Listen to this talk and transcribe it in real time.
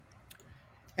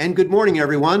And good morning,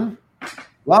 everyone.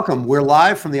 Welcome. We're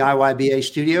live from the IYBA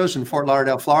studios in Fort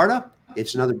Lauderdale, Florida.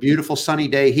 It's another beautiful sunny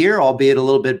day here, albeit a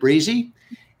little bit breezy.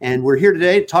 And we're here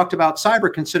today to talk about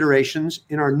cyber considerations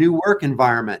in our new work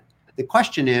environment. The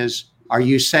question is, are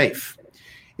you safe?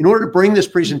 In order to bring this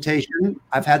presentation,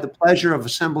 I've had the pleasure of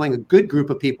assembling a good group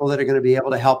of people that are going to be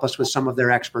able to help us with some of their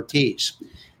expertise.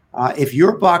 If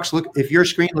your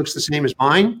screen looks the same as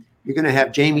mine, you're going to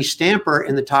have Jamie Stamper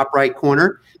in the top right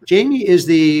corner. Jamie is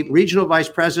the Regional Vice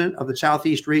President of the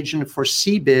Southeast region for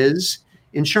CBIZ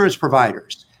Insurance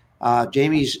Providers.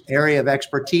 Jamie's area of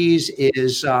expertise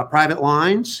is private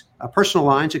lines, personal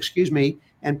lines,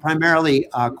 and primarily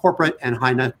corporate and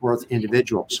high net worth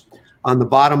individuals. On the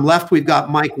bottom left, we've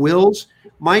got Mike Wills.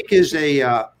 Mike is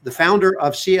the founder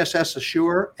of CSS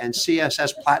Assure and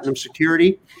CSS Platinum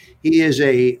Security. He is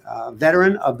a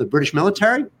veteran of the British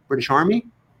military, British Army,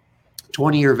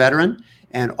 20-year veteran,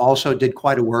 and also did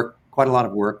quite a lot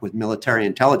of work with military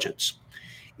intelligence.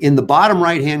 In the bottom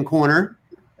right-hand corner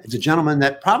is a gentleman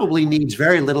that probably needs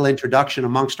very little introduction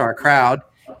amongst our crowd.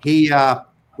 We've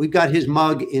got his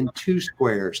mug in two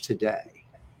squares today.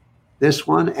 This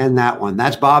one and that one.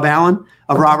 That's Bob Allen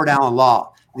of Robert Allen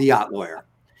Law, the yacht lawyer.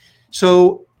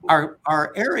 So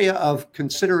our area of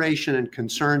consideration and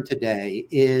concern today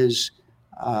is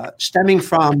stemming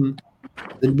from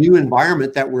the new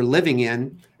environment that we're living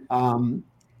in. In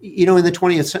the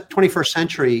 21st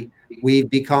century, we've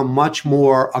become much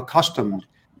more accustomed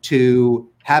to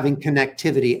having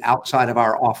connectivity outside of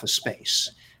our office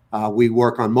space. We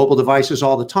work on mobile devices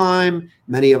all the time.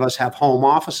 Many of us have home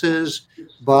offices,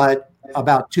 but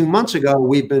about 2 months ago,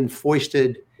 we've been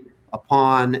foisted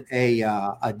upon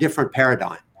a different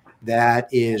paradigm that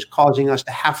is causing us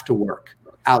to have to work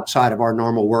outside of our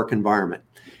normal work environment.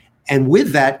 And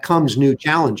with that comes new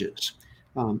challenges.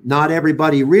 Not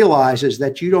everybody realizes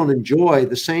that you don't enjoy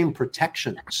the same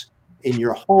protections in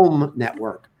your home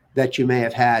network that you may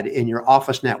have had in your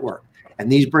office network. And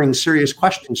these bring serious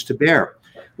questions to bear.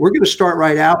 We're going to start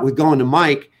right out with going to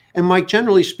Mike. And Mike,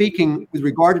 generally speaking, with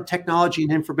regard to technology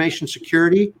and information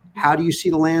security, how do you see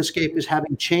the landscape as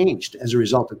having changed as a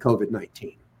result of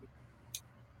COVID-19?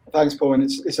 Thanks, Paul, and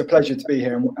it's a pleasure to be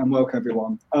here and welcome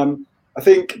everyone. I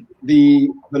think the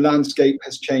landscape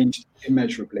has changed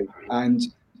immeasurably, and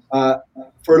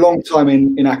for a long time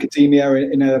in academia,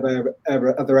 in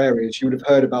other areas, you would have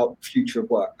heard about the future of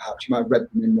work. Perhaps you might have read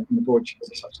them in the broadsheets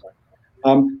and such like.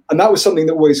 And that was something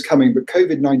that was coming, but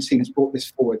COVID-19 has brought this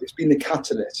forward. It's been the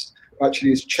catalyst,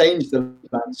 actually has changed the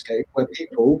landscape where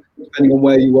people, depending on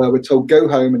where you were told, go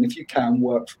home and if you can,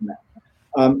 work from there.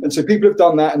 And so people have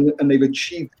done that and they've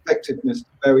achieved effectiveness to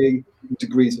varying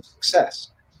degrees of success.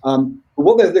 But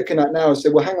what they're looking at now is say,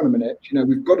 well, hang on a minute,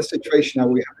 we've got a situation now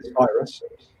where we have this virus.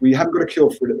 We haven't got a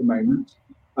cure for it at the moment.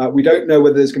 We don't know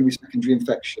whether there's going to be secondary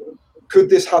infection. Could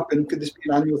this happen? Could this be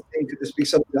an annual thing? Could this be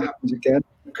something that happens again?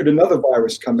 Could another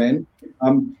virus come in?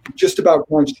 Just about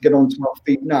managed to get onto our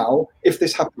feet now. If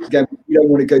this happens again, we don't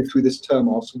want to go through this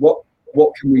turmoil. So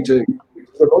what can we do?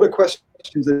 So a lot of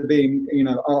questions that are being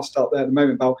asked out there at the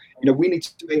moment about, we need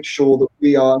to make sure that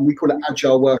we call it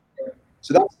agile work.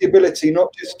 So that's the ability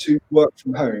not just to work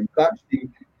from home, but actually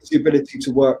it's the ability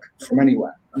to work from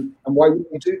anywhere. And why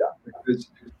wouldn't we do that?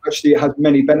 Because actually it has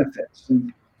many benefits.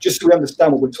 And just so we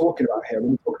understand what we're talking about here,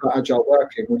 when we talk about agile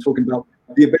working, we're talking about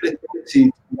the ability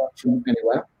to work from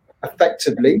anywhere,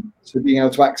 effectively, so being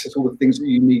able to access all the things that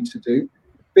you need to do,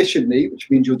 efficiently, which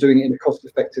means you're doing it in a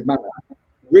cost-effective manner,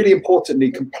 really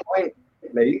importantly,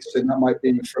 compliantly, so that might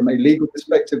be from a legal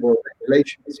perspective or a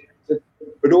regulation perspective,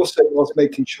 but also whilst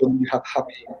making sure that you have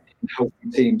happy and healthy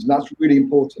teams. And that's really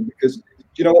important because,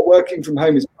 working from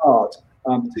home is hard,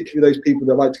 particularly those people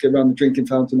that like to go around the drinking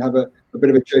fountain and have a bit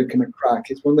of a joke and a crack.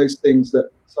 It's one of those things that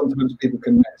sometimes people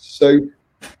can miss. So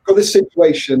got this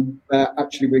situation where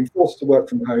actually being forced to work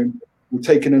from home, we're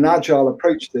taking an agile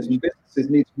approach to this, and businesses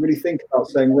need to really think about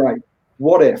saying, right,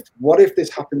 what if this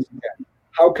happens again?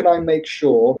 How can I make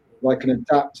sure that I can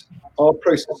adapt our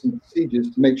process and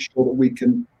procedures to make sure that we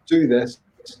can do this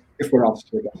if we're asked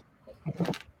to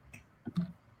again?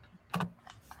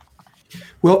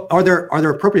 Well, are there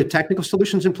appropriate technical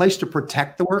solutions in place to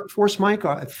protect the workforce, Mike,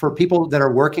 for people that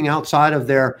are working outside of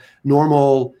their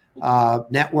normal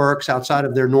networks, outside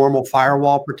of their normal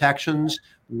firewall protections?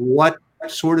 What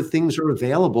sort of things are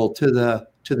available to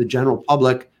the general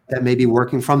public that may be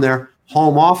working from their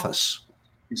home office?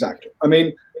 Exactly. I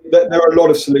mean, there are a lot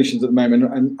of solutions at the moment,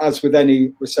 and as with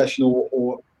any recession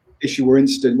or issue or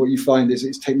incident, what you find is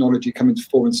it's technology coming to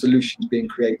fore and solutions being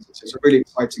created. So it's a really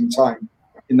exciting time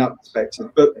in that perspective.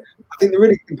 But I think the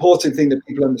really important thing that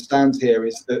people understand here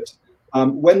is that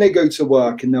when they go to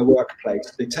work in their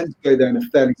workplace, they tend to go there in a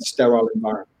fairly sterile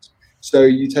environment. So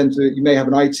you may have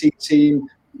an IT team,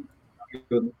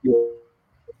 your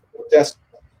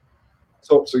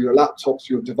desktops or your laptops,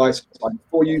 your device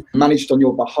for you, managed on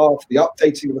your behalf, the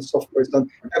updating of the software is done,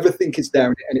 everything is there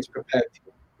and it's prepared.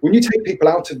 When you take people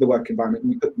out of the work environment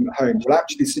and you put them at home, well,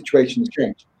 actually situations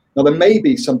change. Now, there may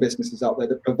be some businesses out there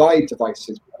that provide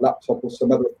devices, a laptop or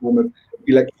some other form of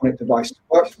electronic device to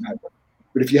work from home.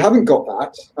 But if you haven't got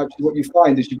that, actually what you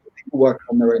find is people work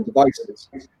on their own devices.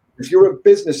 If you're a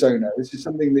business owner, this is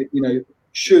something that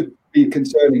should be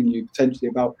concerning you potentially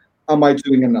about, am I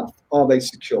doing enough? Are they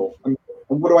secure? And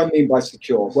what do I mean by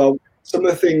secure? Well, some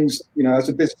of the things, as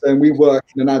a business owner, we work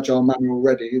in an agile manner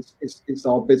already. It's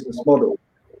our business model.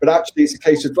 But actually, it's a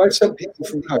case of, if I've sent people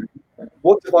from home,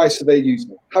 what device are they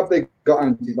using? Have they got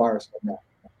antivirus on there?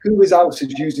 Who else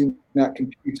is using that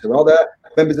computer? Are there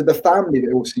members of the family that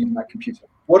are also using that computer?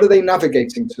 What are they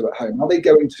navigating to at home? Are they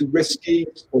going to risky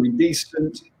or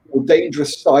indecent or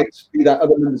dangerous sites, be that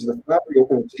other members of the family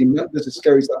or team members, as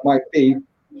scary as that might be,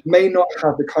 may not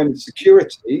have the kind of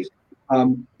security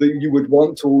that you would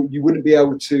want, or you wouldn't be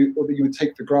able to, or that you would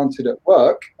take for granted at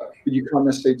work, but you can't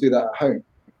necessarily do that at home.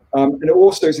 And it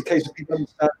also is a case of people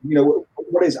understand,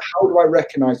 how do I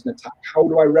recognize an attack? How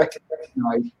do I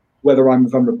recognize whether I'm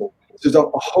vulnerable? So there's a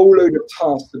whole load of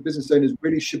tasks that business owners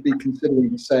really should be considering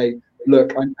to say,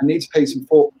 look, I need to pay some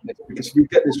thought on this, because if we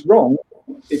get this wrong,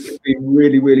 it could be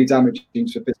really, really damaging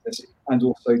to a business and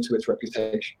also to its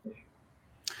reputation.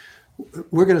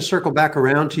 We're going to circle back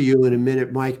around to you in a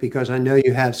minute, Mike, because I know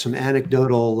you have some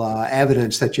anecdotal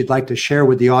evidence that you'd like to share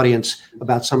with the audience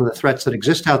about some of the threats that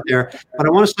exist out there. But I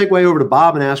want to segue over to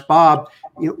Bob and ask Bob,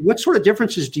 what sort of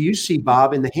differences do you see,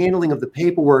 Bob, in the handling of the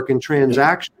paperwork and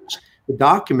transactions, the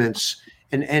documents,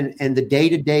 and the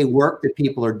day-to-day work that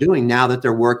people are doing now that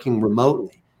they're working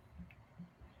remotely?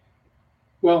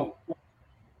 Well,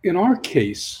 in our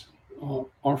case,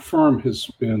 our firm has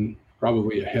been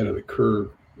probably ahead of the curve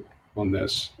on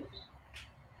this.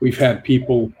 We've had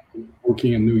people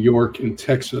working in New York and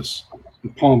Texas,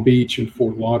 in Palm Beach and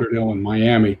Fort Lauderdale and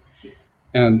Miami.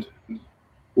 And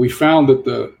we found that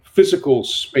the physical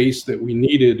space that we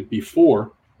needed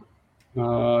before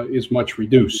is much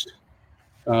reduced,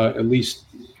 at least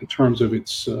in terms of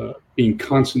its being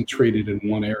concentrated in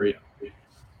one area.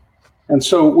 And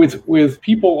so with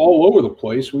people all over the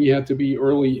place, we had to be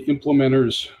early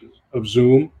implementers of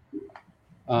Zoom.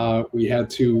 We had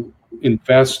to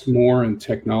invest more in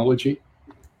technology.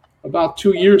 About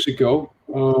 2 years ago,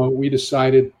 we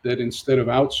decided that instead of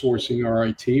outsourcing our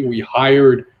IT, we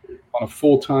hired on a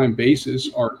full-time basis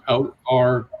our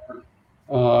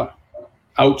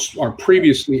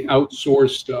previously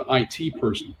outsourced IT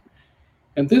person.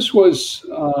 And this was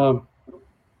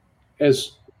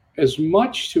as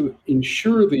much to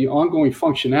ensure the ongoing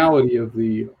functionality of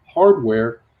the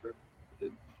hardware.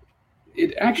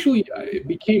 It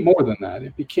became more than that.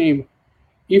 It became,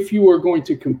 if you are going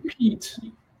to compete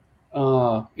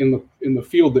in the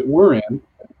field that we're in,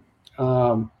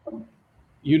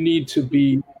 you need to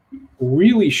be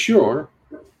really sure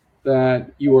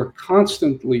that you are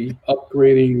constantly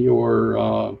upgrading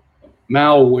your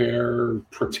malware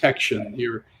protection,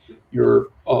 your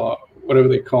whatever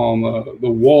they call them,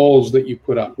 the walls that you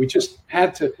put up. We just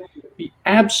had to be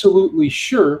absolutely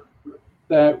sure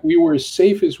that we were as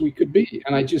safe as we could be.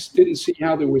 And I just didn't see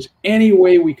how there was any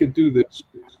way we could do this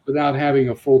without having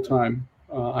a full-time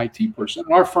IT person.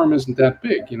 And our firm isn't that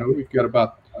big. We've got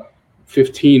about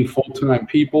 15 full-time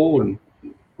people, and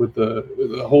with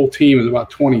the whole team is about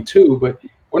 22, but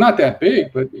we're not that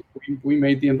big, but we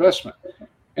made the investment.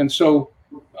 And so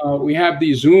we have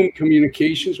these Zoom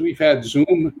communications. We've had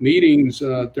Zoom meetings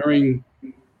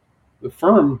the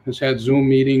firm has had Zoom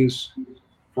meetings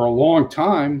for a long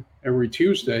time, every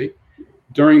Tuesday.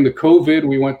 During the COVID,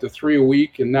 we went to 3 a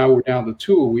week, and now we're down to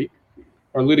 2 a week.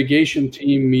 Our litigation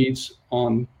team meets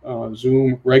on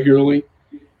Zoom regularly,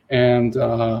 and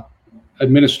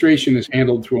administration is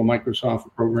handled through a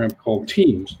Microsoft program called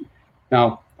Teams.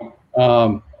 Now,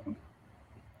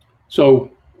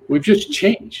 so we've just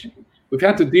changed. We've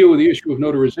had to deal with the issue of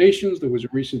notarizations. There was a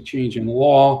recent change in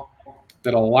law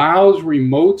that allows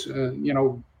remote,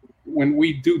 when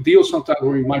we do deals, sometimes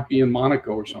we might be in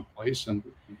Monaco or someplace, and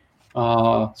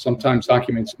sometimes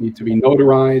documents need to be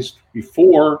notarized.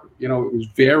 Before, it was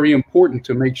very important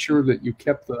to make sure that you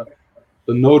kept the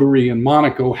notary in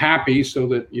Monaco happy so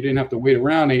that you didn't have to wait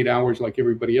around 8 hours like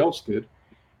everybody else did.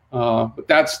 But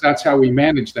that's how we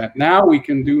manage that. Now we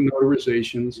can do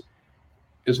notarizations.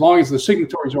 As long as the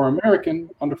signatories are American,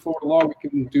 under Florida law, we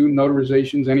can do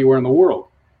notarizations anywhere in the world.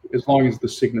 as long as the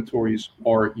signatories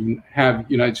have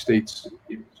United States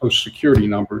Social Security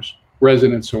numbers,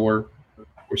 residents or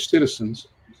citizens.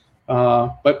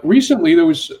 But recently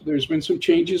there's been some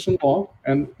changes in law,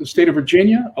 and the state of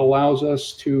Virginia allows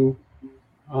us to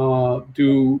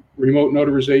do remote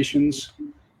notarizations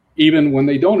even when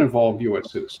they don't involve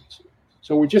U.S. citizens.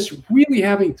 So we're just really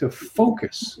having to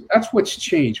focus. That's what's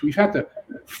changed. We've had to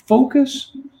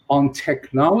focus on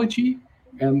technology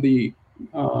and the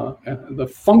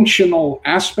functional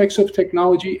aspects of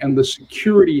technology and the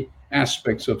security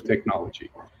aspects of technology.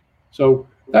 So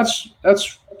that's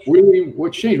really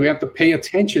what's changed. We have to pay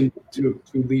attention to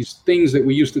these things that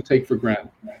we used to take for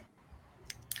granted.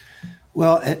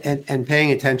 Well, and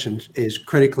paying attention is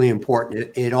critically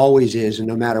important. It always is, and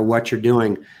no matter what you're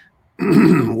doing.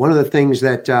 One of the things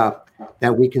that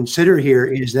we consider here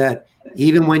is that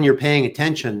even when you're paying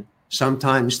attention,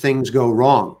 sometimes things go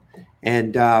wrong.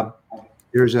 And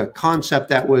there's a concept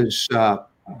that was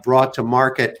brought to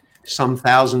market some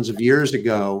thousands of years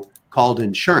ago called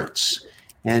insurance.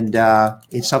 And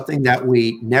it's something that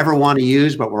we never want to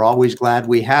use, but we're always glad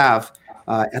we have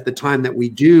at the time that we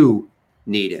do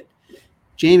need it.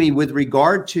 Jamie, with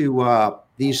regard to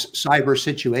these cyber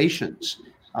situations,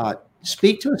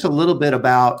 speak to us a little bit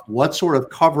about what sort of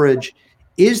coverage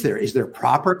is there? Is there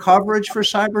proper coverage for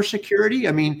cybersecurity?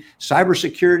 I mean,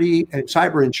 cybersecurity and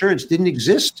cyber insurance didn't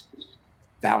exist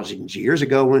thousands of years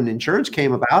ago when insurance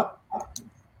came about.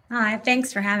 Hi,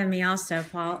 thanks for having me also,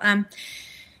 Paul.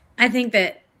 I think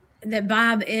that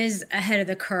Bob is ahead of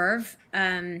the curve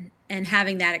and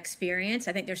having that experience.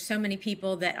 I think there's so many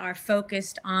people that are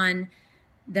focused on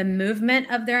the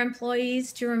movement of their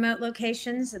employees to remote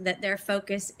locations that their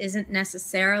focus isn't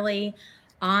necessarily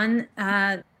on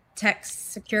tech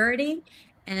security,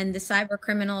 and the cyber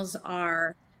criminals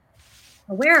are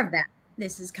aware of that.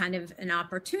 This is kind of an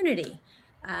opportunity.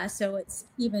 So it's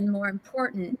even more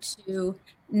important to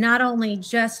not only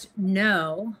just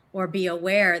know or be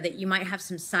aware that you might have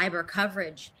some cyber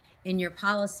coverage in your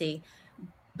policy,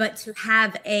 but to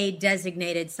have a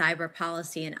designated cyber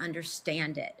policy and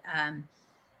understand it.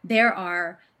 There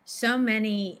are so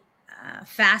many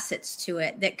facets to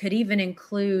it that could even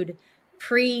include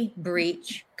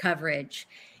pre-breach coverage.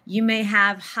 You may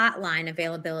have hotline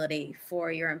availability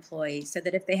for your employees so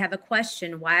that if they have a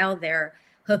question while they're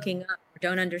hooking up or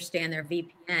don't understand their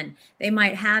VPN, they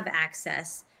might have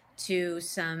access to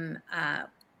some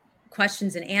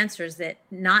questions and answers that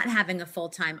not having a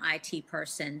full-time IT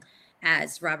person,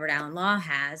 as Robert Allen Law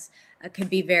has,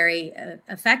 could be very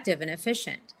effective and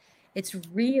efficient. It's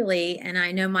really, and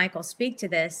I know Mike will speak to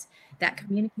this, that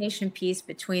communication piece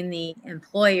between the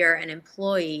employer and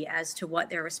employee as to what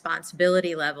their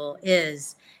responsibility level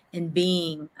is in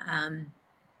being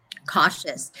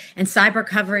cautious. And cyber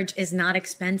coverage is not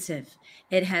expensive.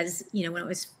 It has,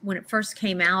 when it first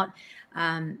came out,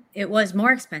 it was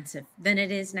more expensive than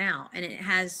it is now. And it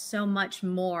has so much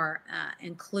more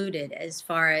included as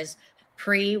far as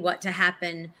what to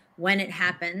happen when it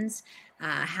happens,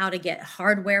 how to get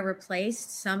hardware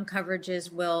replaced. Some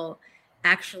coverages will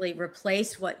actually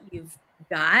replace what you've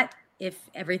got if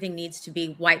everything needs to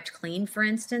be wiped clean, for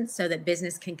instance, so that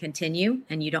business can continue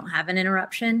and you don't have an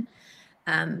interruption.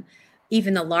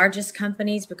 Even the largest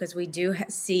companies, because we do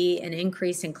see an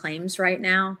increase in claims right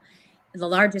now, the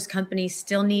largest companies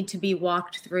still need to be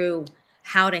walked through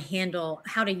how to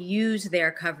use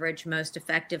their coverage most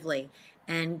effectively.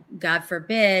 And God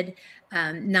forbid,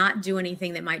 not do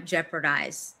anything that might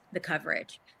jeopardize the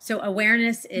coverage. So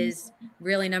awareness is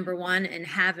really number one, and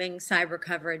having cyber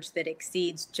coverage that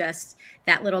exceeds just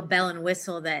that little bell and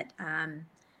whistle that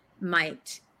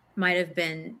might have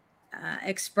been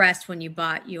expressed when you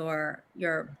bought your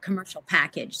commercial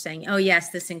package, saying, "Oh yes,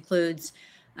 this includes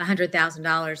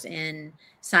 $100,000 in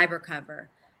cyber cover."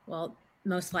 Well,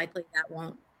 most likely that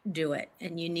won't do it,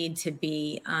 and you need to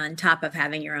be on top of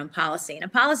having your own policy. And a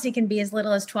policy can be as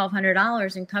little as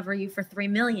 $1,200 and cover you for $3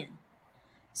 million.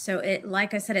 So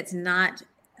like I said, it's not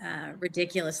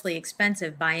ridiculously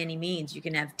expensive by any means. You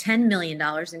can have $10 million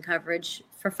in coverage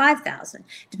for $5,000,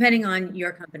 depending on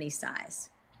your company's size.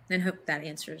 And hope that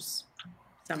answers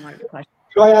somewhat of the question.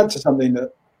 Could I add to something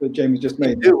that Jamie just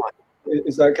made?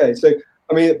 Is that okay? So,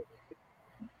 I mean,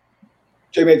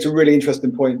 Jamie makes a really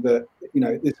interesting point that,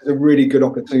 this is a really good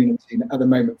opportunity at the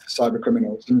moment for cyber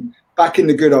criminals. And back in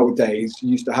the good old days, you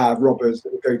used to have robbers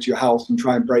that would go to your house and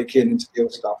try and break in and steal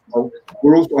stuff. Well,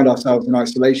 we're all find ourselves in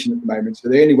isolation at the moment. So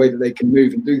the only way that they can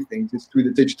move and do things is through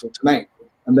the digital domain.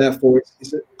 And therefore,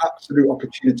 it's an absolute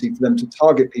opportunity for them to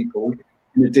target people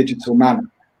in a digital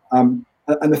manner. And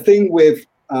the thing with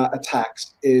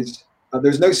attacks is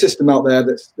there's no system out there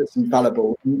that's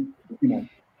infallible.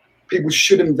 people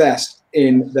should invest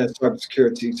in their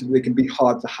cybersecurity so that they can be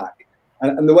hard to hack.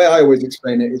 And the way I always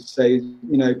explain it is say,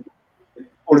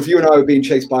 or if you and I were being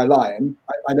chased by a lion,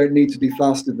 I don't need to be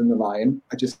faster than the lion.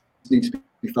 I just need to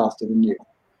be faster than you.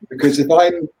 Because if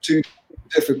I'm too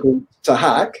difficult to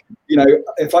hack,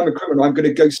 if I'm a criminal, I'm going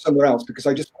to go somewhere else because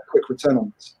I just want a quick return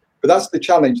on this. But that's the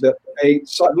challenge, that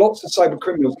lots of cyber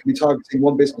criminals can be targeting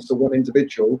one business or one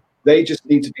individual. They just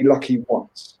need to be lucky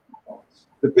once.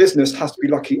 The business has to be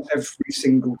lucky every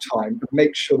single time, but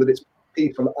make sure that its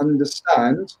people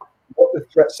understand what the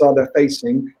threats are they're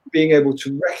facing, being able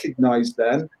to recognize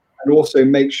them, and also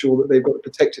make sure that they've got the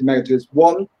protective measures.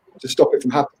 One, to stop it from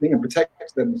happening and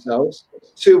protect themselves.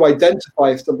 Two,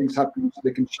 identify if something's happening so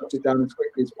they can shut it down as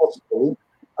quickly as possible.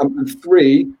 And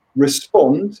three,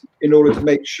 respond in order to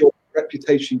make sure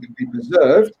reputation can be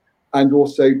preserved, and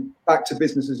also back to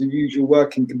business as usual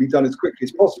working can be done as quickly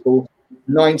as possible.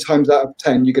 9 times out of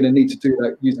 10, you're going to need to do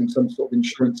that using some sort of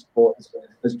insurance support,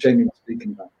 as Jamie was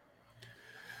speaking about.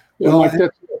 Well, Mike,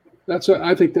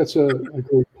 I think that's a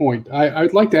great point.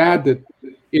 I'd like to add that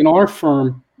in our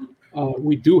firm,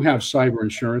 we do have cyber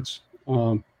insurance.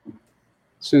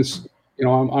 Since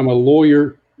I'm a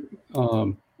lawyer,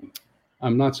 I'm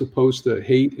not supposed to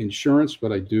hate insurance,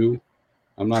 but I do.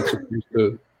 I'm not supposed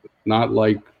to not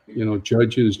like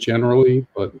judges generally,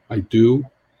 but I do.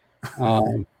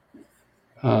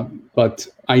 But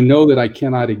I know that I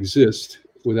cannot exist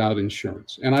without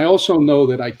insurance, and I also know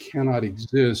that I cannot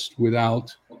exist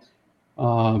without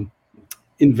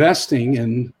investing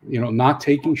and not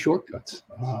taking shortcuts.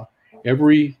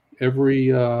 Every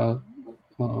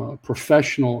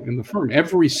professional in the firm,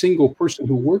 every single person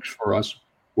who works for us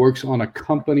works on a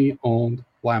company-owned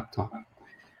laptop.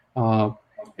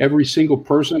 Every single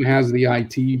person has the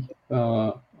IT,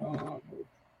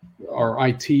 our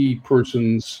IT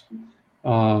person's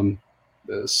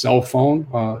cell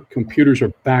phone. Computers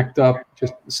are backed up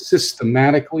just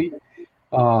systematically.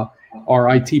 Our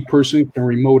IT person can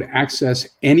remote access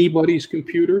anybody's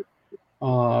computer.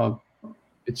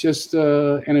 It's just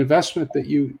an investment that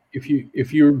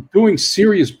if you're doing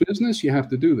serious business, you have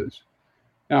to do this.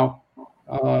 Now,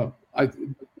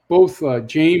 both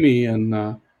Jamie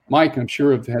and Mike, I'm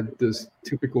sure, have had this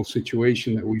typical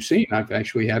situation that we've seen. I've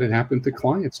actually had it happen to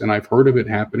clients, and I've heard of it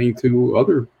happening to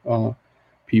other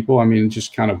people. I mean,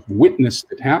 just kind of witnessed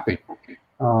it happening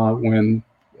when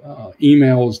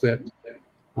emails that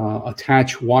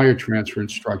attach wire transfer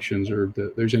instructions, or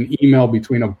there's an email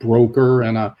between a broker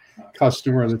and a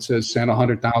customer that says send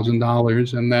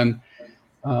 $100,000, and then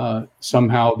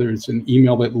somehow there's an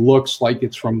email that looks like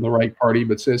it's from the right party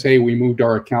but says, hey, we moved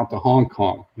our account to Hong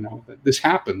Kong. This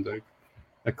happened.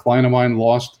 A client of mine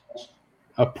lost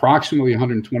approximately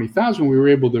 $120,000. We were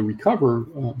able to recover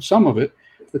some of it,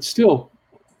 but still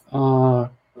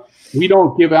we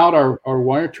don't give out our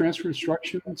wire transfer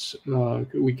instructions.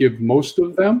 We give most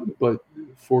of them, but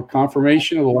for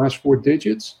confirmation of the last 4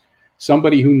 digits,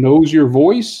 somebody who knows your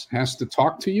voice has to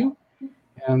talk to you,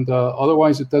 and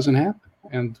otherwise it doesn't happen.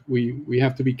 And we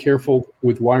have to be careful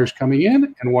with wires coming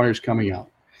in and wires coming out.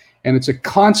 And it's a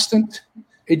constant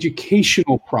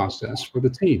educational process for the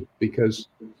team, because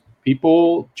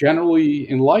people generally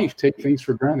in life take things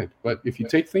for granted. But if you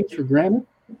take things for granted,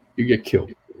 you get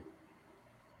killed.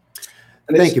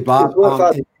 Thank you, Bob.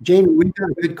 Jamie, we've got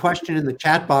a good question in the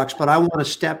chat box, but I want to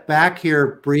step back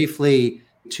here briefly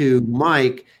to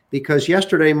Mike, because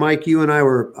yesterday, Mike, you and I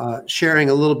were sharing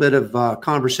a little bit of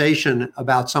conversation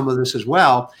about some of this as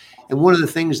well. And one of the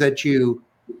things that you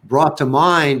brought to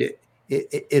mind,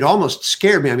 it almost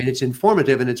scared me. I mean, it's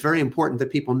informative and it's very important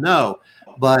that people know.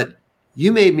 But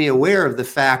you made me aware of the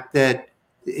fact that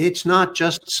it's not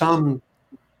just some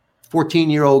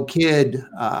 14-year-old kid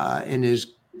in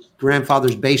his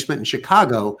grandfather's basement in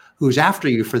Chicago who's after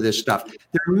you for this stuff.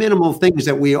 There are minimal things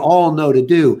that we all know to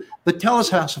do, but tell us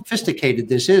how sophisticated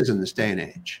this is in this day and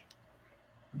age.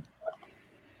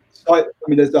 So, I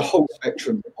mean, there's the whole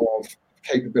spectrum of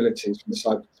capabilities from the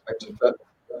cyber perspective, but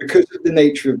because of the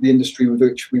nature of the industry with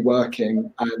which we work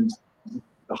in, and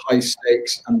the high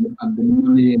stakes and the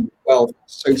money and wealth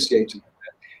associated with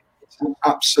it, it's an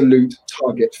absolute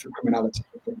target for criminality.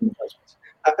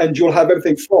 And you'll have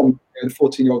everything from the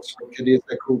 14-year-old kid, as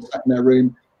they're called, sat in their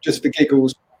room just for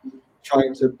giggles,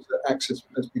 trying to access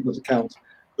people's accounts.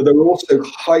 But there are also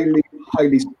highly,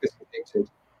 highly sophisticated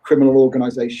criminal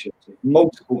organizations,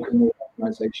 multiple criminal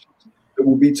organizations, that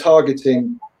will be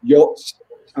targeting yachts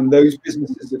and those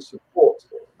businesses that support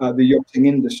the yachting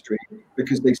industry,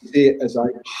 because they see it as a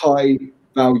high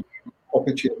value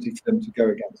opportunity for them to go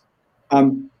against.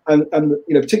 And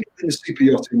particularly in the super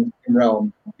yachting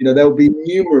realm, there will be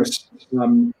numerous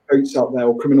boats out there,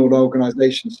 or criminal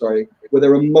organisations, where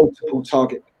there are multiple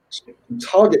target packs. And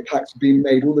target packs are being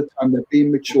made all the time. They're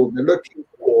being matured. They're looking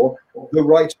for the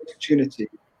right opportunity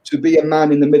to be a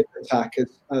man in the middle attack,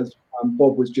 as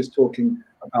Bob was just talking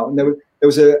about. And there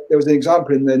was an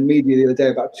example in the media the other day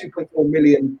about 2.4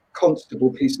 million constable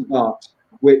piece of art,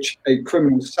 which a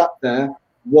criminal sat there,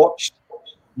 watched,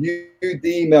 viewed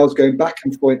the emails going back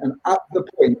and forth, and at the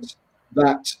point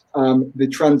that the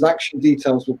transaction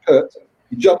details were put,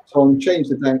 he jumped on, changed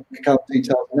the bank account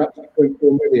details, and that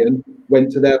 2.4 million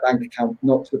went to their bank account,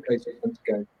 not to the place it was meant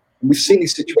to go. And we've seen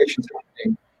these situations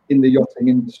happening in the yachting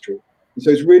industry. And so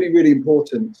it's really, really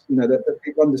important, that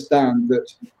people understand that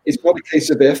it's not a case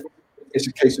of if, it's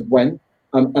a case of when,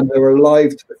 and they're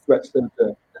alive to the threats that are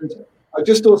there. And I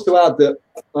just also add that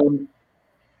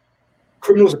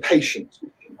criminals are patient.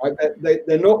 Right?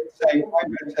 They're not saying, I'm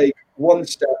going to take one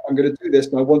step, I'm going to do this,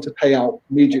 and I want to pay out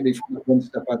immediately from that one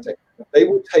step I take. They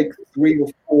will take 3 or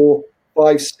 4,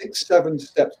 5, 6, 7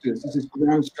 steps to this. This is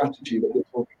grand strategy that we're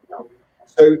talking about.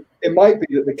 So it might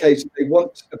be that the case that they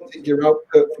want a particular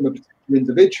output from a particular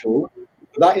individual,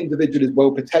 but that individual is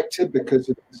well protected because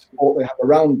of the support they have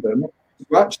around them.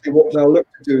 So actually what they'll look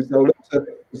to do is they'll look to,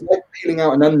 it's like peeling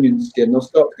out an onion skin, they'll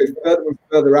start to go further and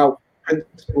further out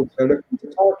principles they're looking to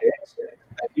target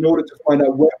in order to find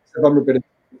out where is the vulnerability,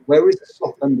 where is the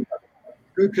soft underbelly,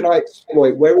 who can I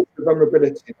exploit, where is the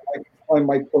vulnerability that I can find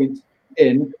my point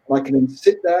in, and I can then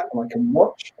sit there and I can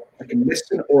watch, I can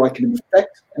listen, or I can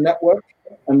infect a network.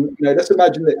 And let's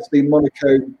imagine that it's the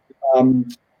Monaco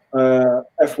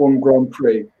F1 Grand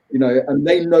Prix, and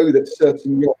they know that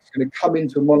certain yachts are going to come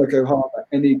into Monaco harbour at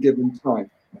any given time.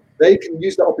 They can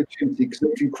use that opportunity because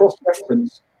they can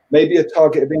cross-reference maybe a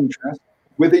target of interest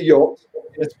with a yacht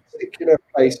in a particular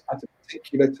place at a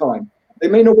particular time. They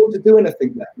may not want to do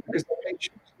anything there because they're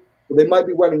patient, but they might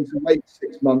be willing to wait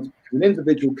 6 months because an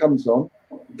individual comes on,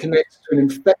 connects to an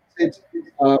infected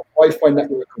Wi-Fi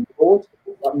network on board,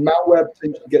 that malware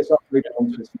potentially gets uploaded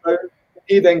onto his phone.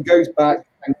 He then goes back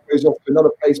and goes off to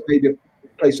another place, maybe a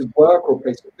place of work or a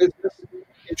place of business,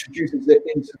 introduces it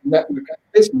into the network of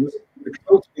business, because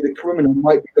ultimately the criminal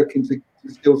might be looking to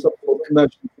steal some sort of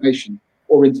commercial information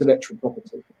or intellectual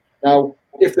property. Now,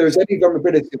 if there's any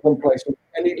vulnerability in one place or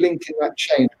any link in that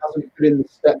chain hasn't put in the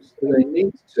steps that they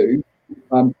need to,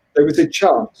 there is a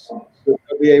chance that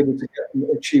they'll be able to get and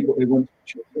achieve what they want to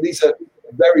achieve. But these are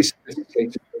very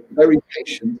sophisticated, very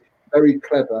patient, very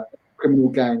clever criminal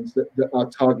gangs that are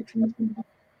targeting them.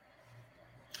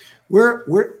 Where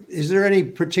is there any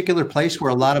particular place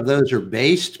where a lot of those are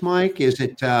based, Mike? Is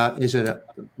it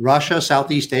Russia,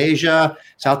 Southeast Asia,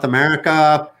 South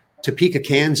America, Topeka,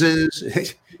 Kansas?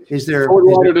 Is there Fort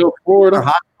Lauderdale,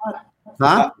 Florida?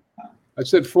 Huh? I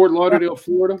said Fort Lauderdale,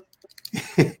 Florida.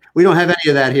 We don't have any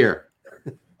of that here.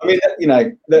 I mean,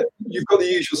 you've got the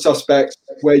usual suspects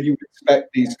where you would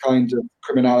expect these kinds of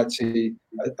criminality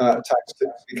attacks to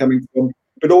be coming from,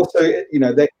 but also,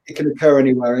 it can occur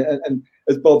anywhere. And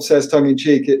as Bob says, tongue in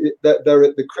cheek,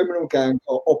 the criminal gangs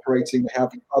are operating. They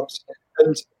have hubs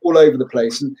and all over the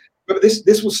place. But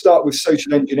this will start with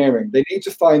social engineering. They need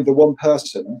to find the one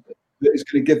person that is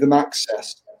going to give them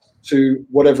access to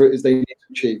whatever it is they need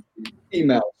to achieve.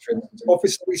 Emails, for instance,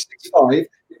 Office 365.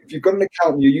 If you've got an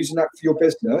account and you're using that for your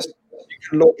business, you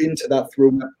can log into that through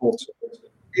a web portal.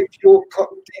 If your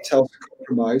details are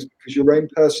compromised because your own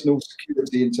personal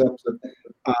security in terms of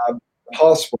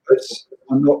passwords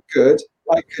are not good,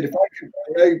 I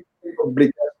know you probably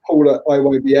get Paul at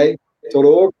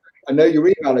iyba.org. I know your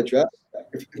email address.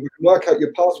 If we can work out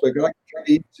your password, I can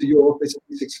get into your Office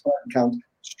 365 account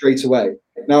straight away.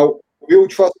 Now, we all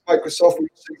trust Microsoft. We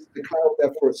use the cloud,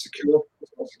 therefore it's secure.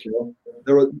 It's not secure.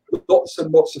 There are lots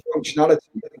and lots of functionality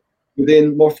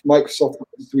within Microsoft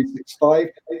Office 365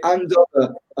 and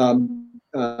other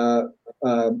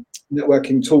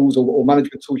networking tools or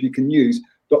management tools you can use.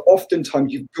 But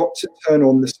oftentimes you've got to turn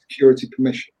on the security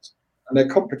permissions, and they're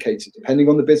complicated depending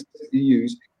on the business that you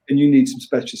use, and you need some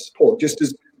specialist support. Just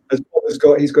as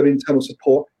Bob he's got internal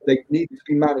support. They need to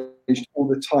be managed all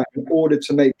the time in order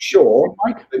to make sure.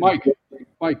 Mike,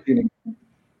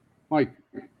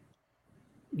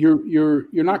 you're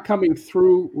not coming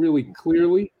through really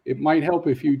clearly. It might help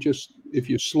if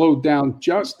you slow down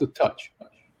just a touch.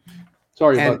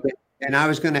 Sorry about that. And I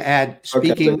was going to add,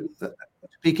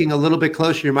 speaking a little bit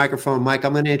closer to your microphone, Mike,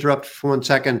 I'm going to interrupt for 1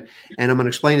 second, and I'm going to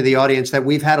explain to the audience that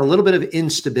we've had a little bit of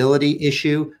instability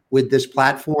issue with this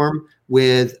platform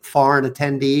with foreign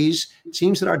attendees. It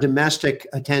seems that our domestic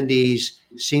attendees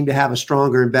seem to have a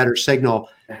stronger and better signal.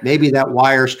 Maybe that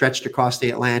wire stretched across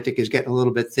the Atlantic is getting a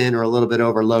little bit thin or a little bit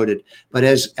overloaded. But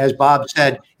as Bob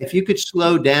said, if you could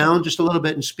slow down just a little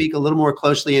bit and speak a little more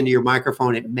closely into your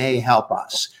microphone, it may help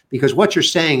us, because what you're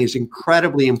saying is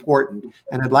incredibly important.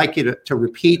 And I'd like you to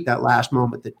repeat that last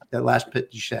moment, that last bit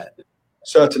you said.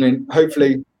 Certainly.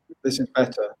 Hopefully this is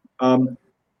better. But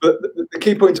the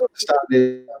key point to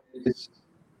understand is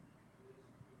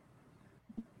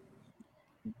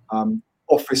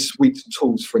Office suite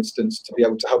tools, for instance, to be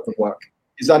able to help them work.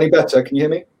 Is that any better? Can you hear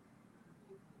me?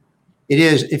 It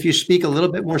is. If you speak a little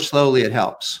bit more slowly, it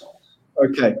helps.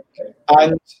 Okay.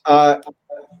 And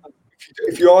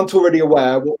if you aren't already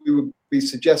aware, what we would be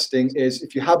suggesting is,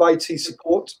 if you have IT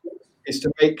support, is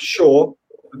to make sure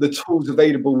that the tools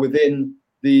available within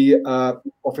the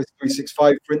Office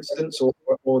 365, for instance,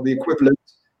 or the equivalent,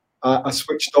 are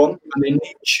switched on, and they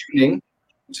need tuning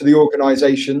to the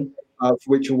organization for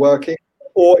which you're working.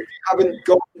 Or if you haven't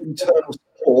got internal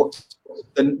support,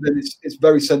 then it's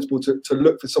very sensible to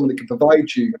look for someone that can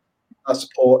provide you that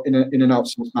support in an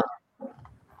outsourced manner.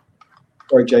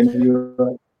 Sorry, Jamie.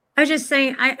 I was just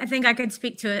saying, I think I could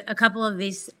speak to a couple of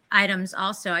these items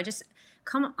also. I just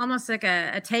come almost like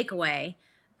a takeaway,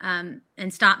 and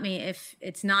stop me if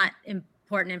it's not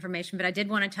important information, but I did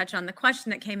want to touch on the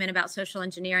question that came in about social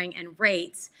engineering and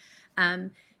rates.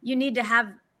 You need to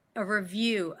have a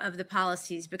review of the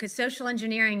policies, because social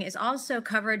engineering is also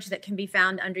coverage that can be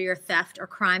found under your theft or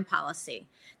crime policy.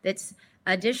 That's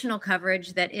additional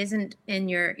coverage that isn't in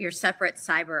your separate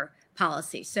cyber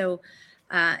policy. So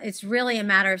it's really a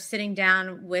matter of sitting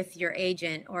down with your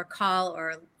agent, or call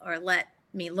or let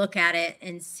me look at it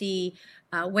and see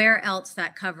where else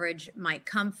that coverage might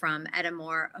come from at a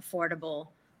more affordable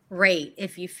rate,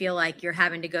 if you feel like you're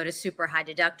having to go to super high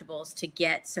deductibles to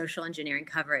get social engineering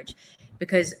coverage.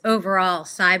 Because overall,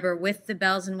 cyber, with the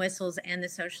bells and whistles and the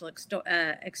social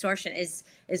extortion, is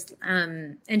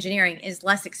engineering is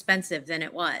less expensive than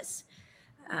it was.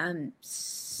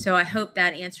 So I hope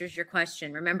that answers your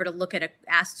question. Remember to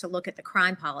ask to look at the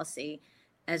crime policy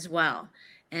as well.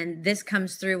 And this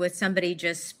comes through with somebody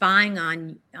just spying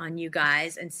on you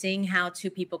guys and seeing how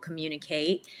two people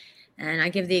communicate. And I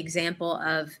give the example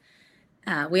of,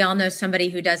 we all know somebody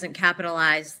who doesn't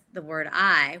capitalize the word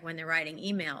I when they're writing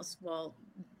emails. Well,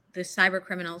 the cyber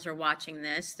criminals are watching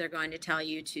this. They're going to tell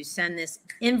you to send this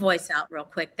invoice out real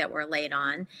quick that we're late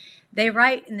on. They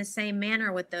write in the same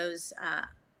manner with those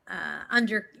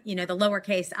under, the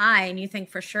lowercase I, and you think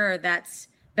for sure that's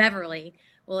Beverly.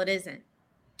 Well, it isn't.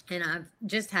 And I've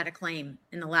just had a claim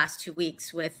in the last 2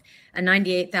 weeks with a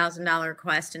 $98,000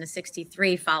 request and a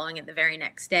 63 following it the very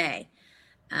next day.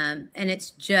 And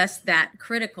it's just that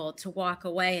critical to walk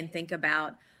away and think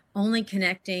about only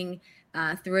connecting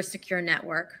through a secure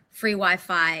network. Free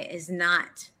Wi-Fi is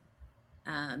not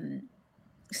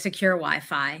secure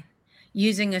Wi-Fi.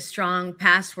 Using a strong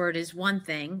password is one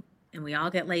thing, and we all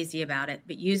get lazy about it,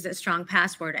 but use that strong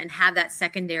password and have that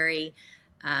secondary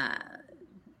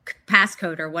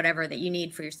passcode or whatever that you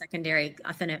need for your secondary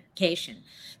authentication.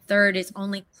 Third is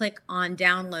only click on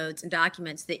downloads and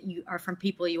documents that you are from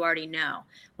people you already know.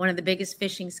 One of the biggest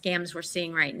phishing scams we're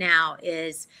seeing right now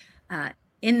is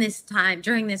during this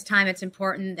time, it's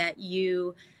important that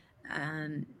you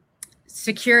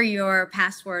secure your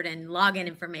password and login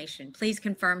information. Please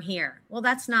confirm here. Well,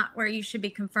 that's not where you should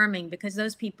be confirming, because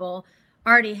those people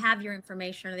already have your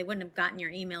information, or they wouldn't have gotten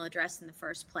your email address in the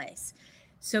first place.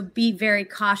 So be very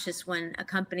cautious when a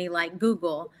company like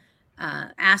Google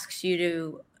asks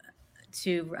you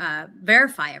to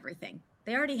verify everything.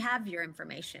 They already have your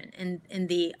information, and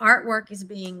the artwork is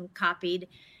being copied,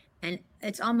 and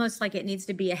it's almost like it needs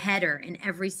to be a header in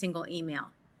every single email.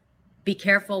 Be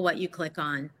careful what you click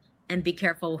on, and be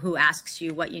careful who asks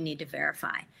you what you need to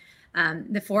verify.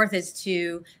 The fourth is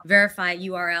to verify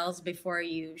URLs before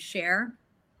you share,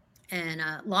 and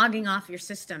logging off your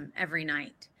system every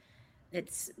night.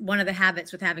 It's one of the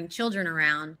habits with having children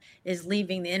around, is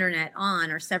leaving the internet on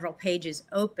or several pages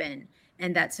open,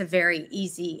 and that's a very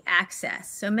easy access.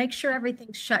 So make sure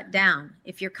everything's shut down.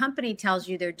 If your company tells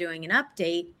you they're doing an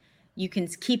update, you can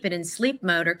keep it in sleep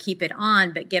mode or keep it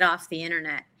on, but get off the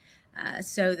internet.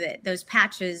 So that those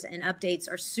patches and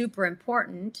updates are super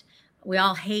important. We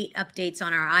all hate updates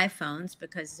on our iPhones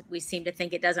because we seem to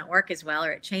think it doesn't work as well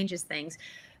or it changes things.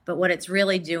 But what it's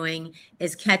really doing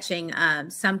is catching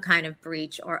some kind of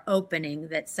breach or opening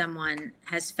that someone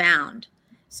has found.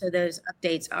 So those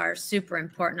updates are super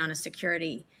important on a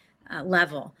security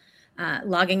level.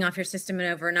 Logging off your system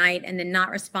overnight and then not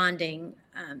responding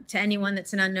to anyone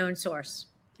that's an unknown source.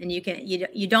 And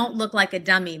you don't look like a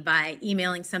dummy by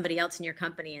emailing somebody else in your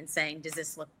company and saying, does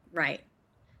this look right?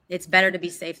 It's better to be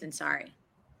safe than sorry.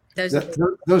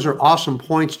 Those are awesome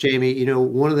points, Jamie. You know,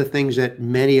 one of the things that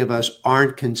many of us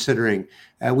aren't considering,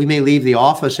 we may leave the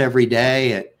office every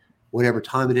day at whatever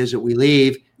time it is that we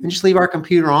leave and just leave our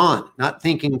computer on, not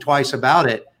thinking twice about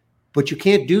it. But you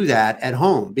can't do that at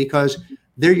home because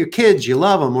they're your kids, you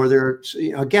love them, or they're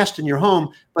a guest in your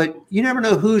home, but you never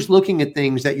know who's looking at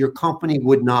things that your company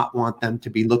would not want them to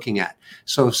be looking at.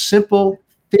 So simple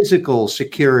physical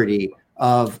security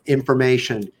of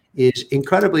information is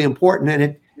incredibly important.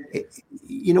 And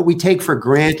we take for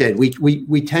granted.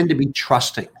 We tend to be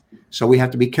trusting. So we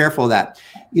have to be careful of that.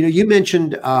 You know, you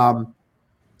mentioned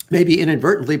maybe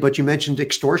inadvertently, but you mentioned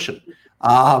extortion.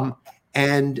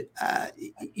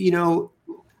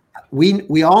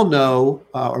 We all know,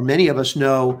 or many of us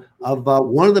know, of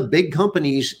one of the big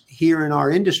companies here in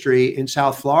our industry in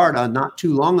South Florida not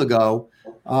too long ago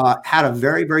had a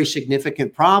very, very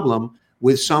significant problem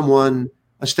with someone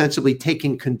ostensibly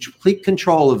taking complete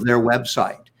control of their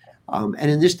website.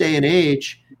 And in this day and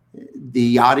age, the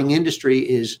yachting industry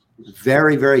is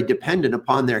very, very dependent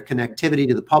upon their connectivity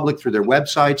to the public through their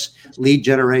websites, lead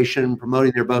generation,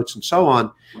 promoting their boats, and so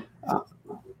on.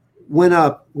 When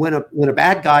a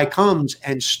bad guy comes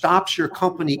and stops your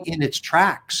company in its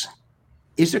tracks,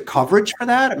 is there coverage for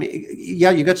that? I mean, yeah,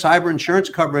 you got cyber insurance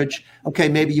coverage. Okay,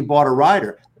 maybe you bought a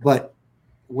rider, but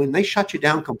when they shut you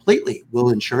down completely, will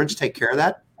insurance take care of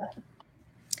that?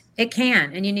 It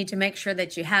can, and you need to make sure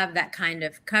that you have that kind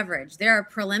of coverage. There are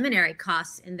preliminary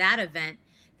costs in that event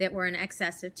that were in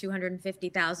excess of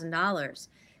 $250,000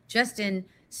 just in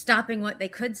stopping what they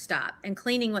could stop and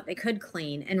cleaning what they could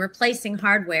clean and replacing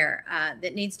hardware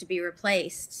that needs to be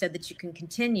replaced so that you can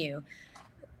continue.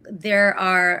 There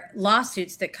are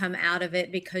lawsuits that come out of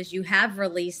it because you have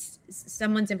released,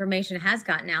 someone's information has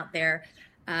gotten out there.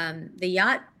 The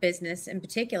yacht business in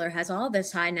particular has all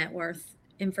this high net worth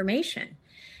information.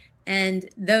 And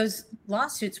those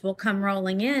lawsuits will come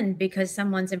rolling in because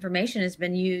someone's information has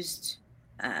been used,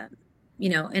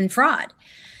 in fraud.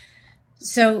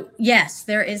 So yes,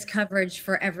 there is coverage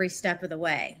for every step of the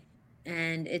way.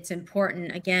 And it's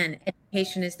important. Again,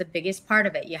 education is the biggest part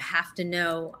of it. You have to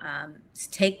know,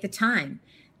 take the time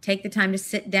to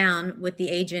sit down with the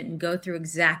agent and go through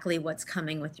exactly what's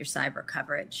coming with your cyber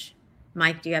coverage.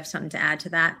 Mike, do you have something to add to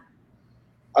that?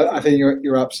 I think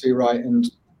you're absolutely right. And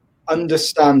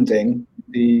understanding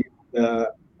the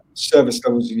service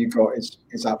levels that you've got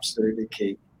is absolutely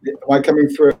key. Am I coming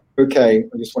through okay?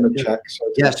 I just want to check.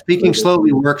 Yeah, speaking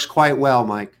slowly works quite well,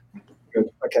 Mike. Good.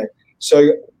 Okay.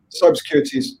 So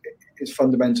cybersecurity is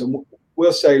fundamental.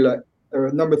 We'll say, look, there are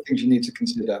a number of things you need to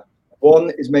consider.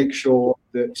 One is make sure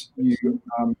that you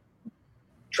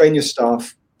train your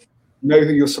staff, know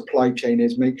who your supply chain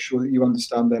is, make sure that you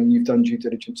understand them, you've done due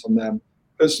diligence on them,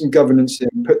 put some governance in,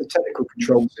 put the technical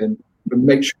controls in, but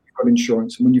make sure you've got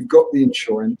insurance. And when you've got the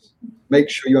insurance, make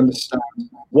sure you understand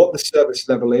what the service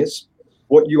level is,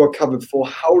 what you are covered for,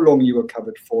 how long you are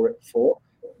covered for it for.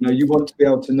 You know, you want to be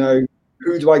able to know,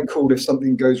 who do I call if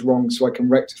something goes wrong so I can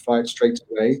rectify it straight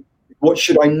away? What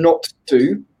should I not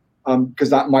do? Because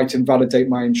that might invalidate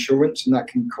my insurance and that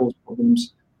can cause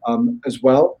problems as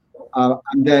well.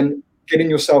 And then getting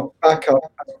yourself back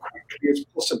up as quickly as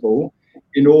possible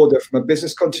in order, from a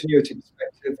business continuity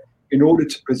perspective, in order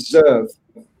to preserve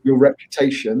your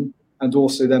reputation and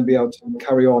also then be able to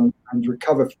carry on and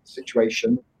recover from the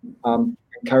situation and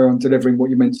carry on delivering what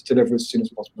you meant to deliver as soon as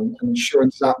possible. And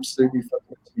insurance is absolutely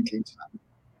fundamentally key to that.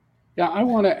 Yeah, I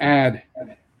want to add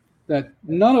that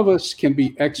none of us can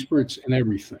be experts in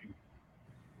everything.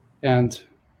 And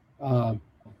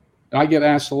I get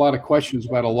asked a lot of questions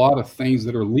about a lot of things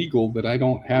that are legal that I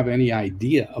don't have any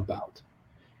idea about.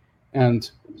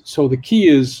 And so the key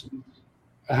is,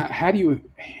 how do you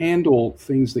handle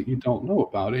things that you don't know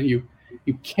about? And you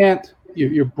can't,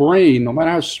 your brain, no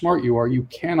matter how smart you are, you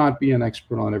cannot be an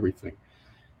expert on everything.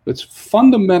 It's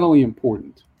fundamentally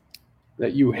important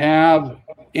that you have,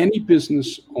 any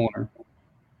business owner,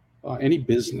 any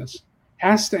business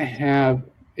has to have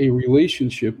a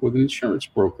relationship with an insurance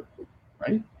broker,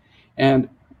 right? And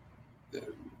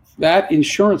that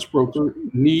insurance broker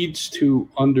needs to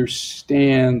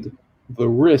understand the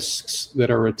risks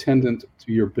that are attendant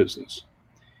to your business.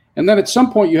 And then at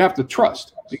some point you have to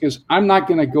trust, because I'm not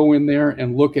going to go in there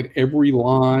and look at every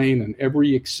line and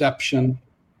every exception.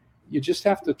 You just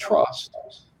have to trust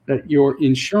that your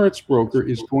insurance broker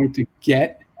is going to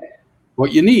get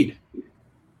what you need.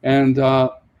 And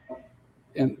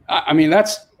I mean,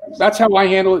 that's how I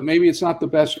handle it. Maybe it's not the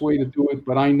best way to do it,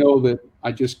 but I know that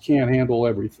I just can't handle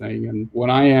everything. And what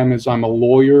I am is I'm a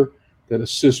lawyer that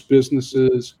assists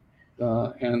businesses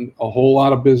and a whole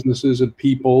lot of businesses and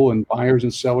people and buyers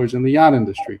and sellers in the yacht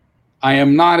industry. I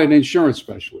am not an insurance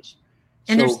specialist.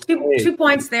 And there's two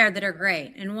points there that are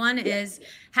great. And one is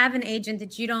have an agent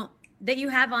that you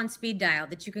have on speed dial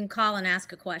that you can call and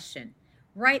ask a question.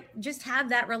 Right? Just have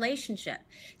that relationship.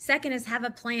 Second is have a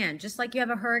plan, just like you have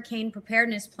a hurricane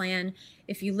preparedness plan.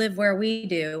 If you live where we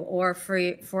do, or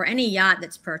for any yacht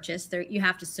that's purchased, you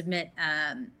have to submit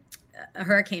a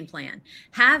hurricane plan.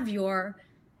 Have your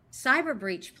cyber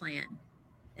breach plan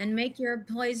and make your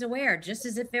employees aware, just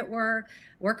as if it were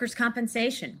workers'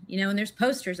 compensation, and there's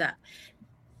posters up.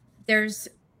 Those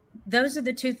are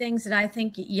the two things that I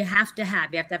think you have to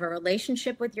have. You have to have a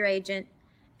relationship with your agent,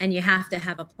 and you have to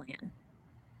have a plan.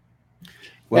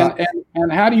 Well,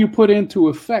 and how do you put into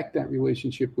effect that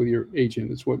relationship with your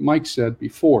agent? It's what Mike said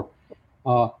before.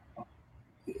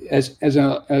 As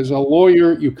a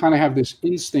lawyer, you kind of have this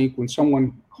instinct when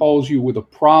someone calls you with a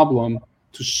problem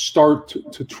to start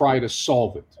to try to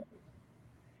solve it.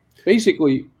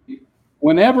 Basically,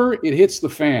 whenever it hits the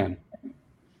fan,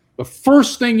 the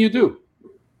first thing you do,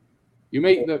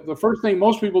 the first thing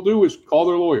most people do is call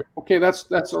their lawyer. Okay, that's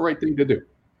the right thing to do.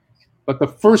 But the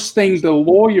first thing the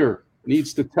lawyer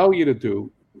needs to tell you to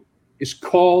do is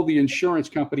call the insurance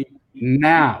company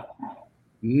now,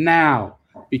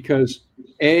 because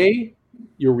A,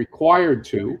 you're required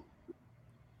to,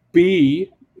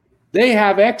 B, they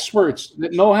have experts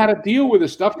that know how to deal with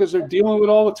this stuff because they're dealing with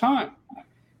it all the time.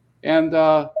 And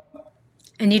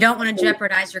you don't want to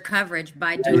jeopardize your coverage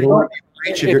by doing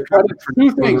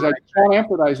two things. I just want to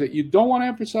emphasize that you don't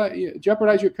want to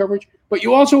jeopardize your coverage, but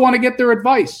you also want to get their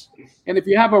advice. And if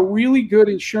you have a really good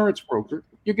insurance broker,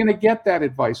 you're going to get that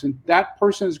advice, and that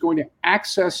person is going to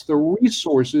access the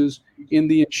resources in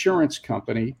the insurance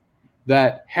company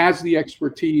that has the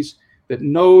expertise, that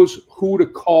knows who to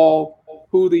call,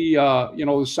 who the the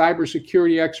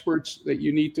cybersecurity experts that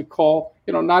you need to call.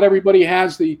 Not everybody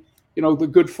has the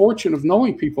good fortune of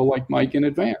knowing people like Mike in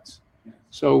advance.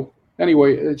 So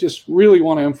anyway, I just really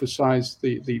want to emphasize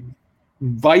the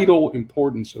vital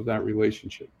importance of that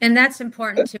relationship. And that's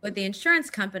important too. With the insurance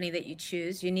company that you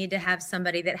choose, you need to have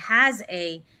somebody that has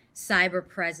a cyber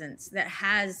presence, that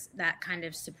has that kind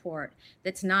of support,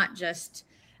 that's not just,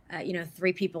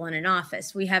 3 people in an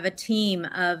office. We have a team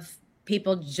of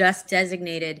people just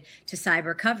designated to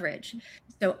cyber coverage.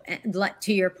 So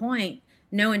to your point,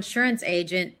 no insurance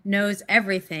agent knows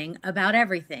everything about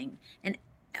everything. And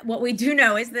what we do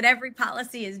know is that every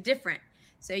policy is different.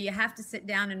 So you have to sit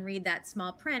down and read that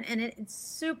small print. And it's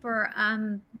super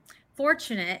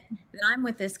fortunate that I'm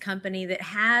with this company that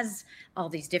has all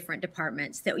these different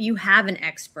departments, that you have an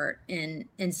expert in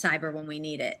cyber when we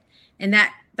need it. And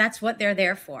that's what they're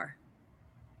there for.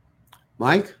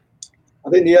 Mike? I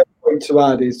think the other point to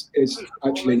add is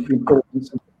actually the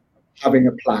importance of having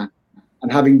a plan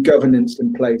and having governance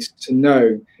in place to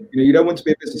know, you don't want to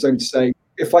be a business owner to say,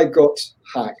 if I got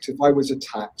hacked, if I was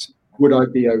attacked, would I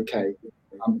be okay?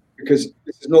 Because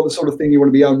this is not the sort of thing you want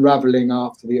to be unraveling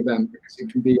after the event, because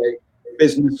it can be a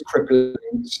business crippling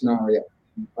scenario.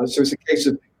 So it's a case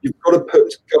of you've got to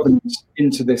put governance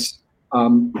into this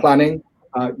planning.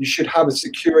 You should have a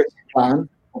security plan,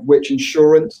 of which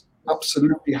insurance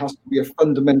absolutely has to be a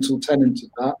fundamental tenet of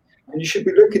that. And you should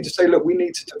be looking to say, look, we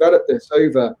need to develop this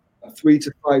over a 3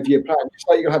 to 5 year plan. Just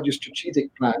like you have your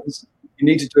strategic plans, you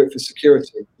need to do it for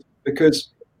security,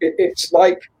 because it's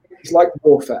like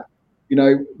warfare.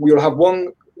 We'll have one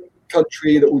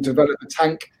country that will develop a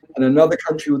tank, and another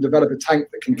country will develop a tank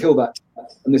that can kill that.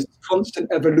 And this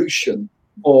constant evolution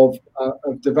of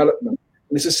development.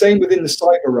 And it's the same within the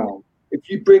cyber realm. If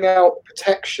you bring out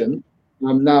protection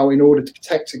now in order to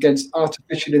protect against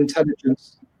artificial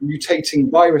intelligence mutating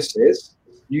viruses,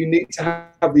 you need to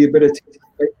have the ability to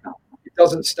break that. It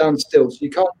doesn't stand still. So you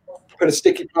can't put a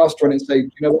sticky plaster on it and say,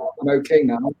 you know what, I'm okay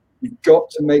now. You've got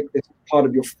to make this part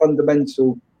of your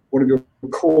fundamental, one of your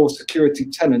core security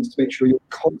tenets, to make sure you're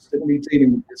constantly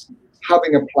dealing with this,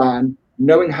 having a plan,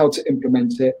 knowing how to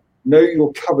implement it, know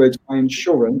you're covered by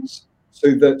insurance,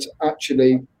 so that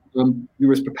actually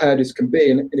you're as prepared as can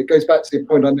be. And it goes back to the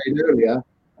point I made earlier.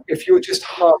 If you're just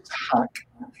hard to hack,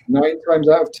 9 times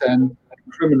out of 10,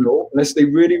 a criminal, unless they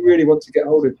really, really want to get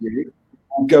hold of you,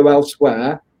 will go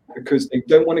elsewhere because they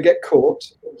don't want to get caught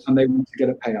and they want to get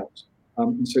a payout.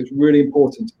 And so it's really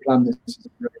important to plan this as a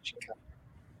relationship.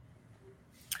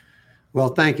 Well,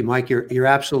 thank you, Mike. You're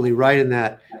absolutely right in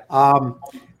that.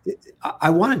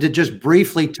 I wanted to just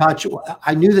briefly touch.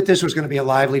 I knew that this was going to be a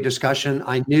lively discussion.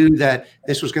 I knew that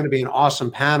this was going to be an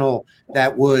awesome panel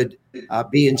that would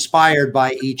be inspired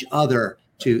by each other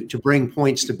to bring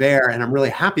points to bear. And I'm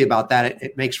really happy about that.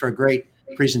 It makes for a great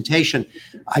presentation.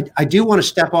 I do want to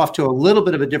step off to a little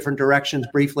bit of a different direction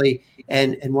briefly.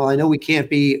 And while I know we can't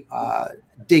be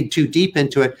dig too deep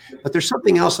into it, but there's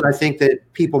something else that I think that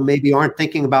people maybe aren't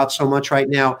thinking about so much right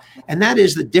now, and that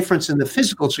is the difference in the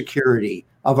physical security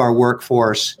of our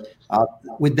workforce,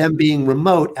 with them being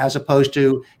remote as opposed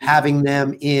to having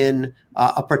them in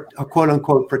a quote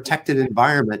unquote protected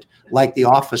environment like the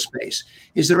office space.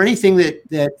 Is there anything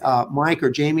that Mike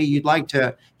or Jamie, you'd like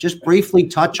to just briefly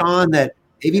touch on that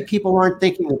maybe people aren't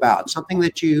thinking about? Something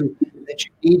that you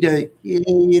need to, you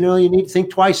need to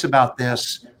think twice about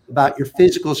this, about your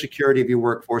physical security of your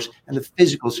workforce and the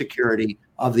physical security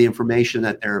of the information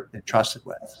that they're trusted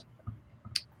with.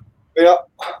 Yeah,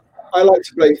 I like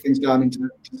to break things down into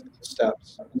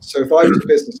steps. So if I was a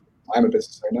business, I'm a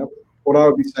business owner, what I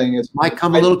would be saying is, Mike,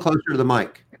 come a little closer to the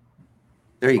mic.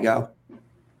 There you go.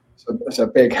 So it's a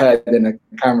big head in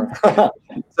a camera.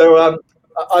 So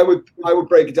I would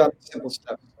break it down into simple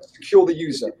steps. Secure the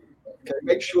user. Okay,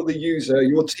 make sure the user,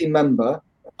 your team member,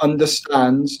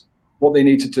 understands what they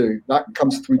need to do. That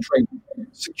comes through training.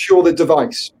 Secure the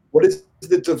device. What is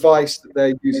the device that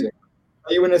they're using?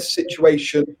 Are you in a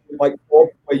situation like Bob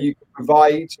where you can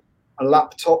provide a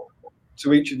laptop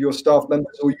to each of your staff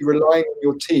members, or are you relying on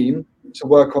your team to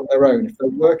work on their own? If they're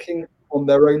working on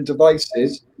their own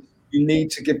devices, you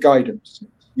need to give guidance.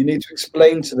 You need to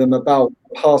explain to them about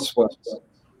passwords,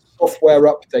 software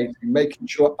updating, making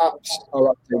sure apps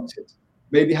are updated,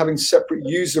 maybe having separate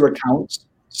user accounts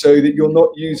so that you're not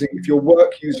using, if your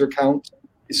work user account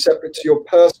is separate to your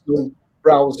personal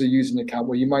browser using account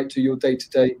where you might do your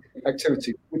day-to-day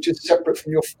activity, which is separate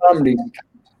from your family's account,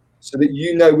 so that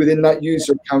you know within that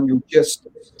user account you're just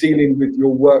dealing with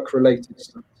your work-related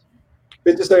stuff.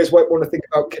 Business owners might want to think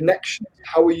about connections.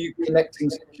 How are you connecting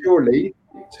securely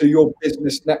to your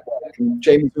business network? And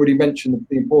Jamie's already mentioned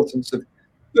the importance of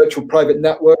virtual private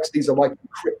networks. These are like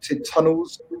encrypted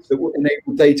tunnels that will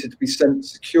enable data to be sent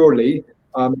securely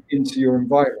into your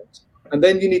environment. And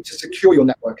then you need to secure your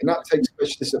network, and that takes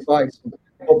specialist advice.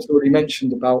 Bob's already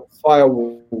mentioned about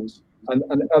firewalls and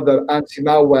other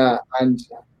anti-malware and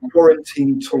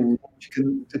quarantine tools which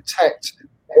can detect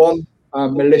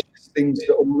malicious things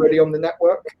that are already on the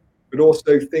network, but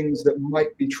also things that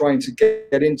might be trying to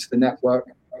get into the network,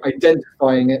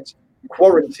 identifying it,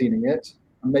 quarantining it,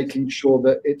 and making sure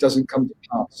that it doesn't come to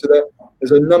pass. So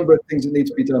there's a number of things that need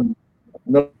to be done.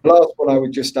 And the last one I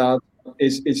would just add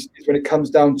is when it comes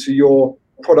down to your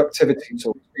productivity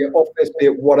tools, be it Office, be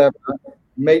it whatever,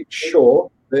 make sure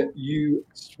that you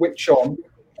switch on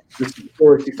the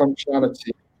security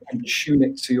functionality and tune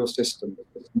it to your system.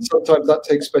 And sometimes that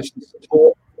takes specialist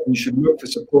support, and you should look for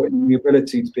support in the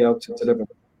ability to be able to deliver.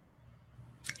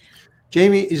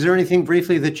 Jamie, is there anything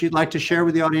briefly that you'd like to share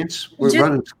with the audience?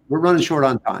 We're running short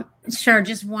on time. Sure,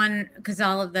 just one, because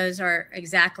all of those are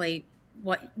exactly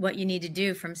what you need to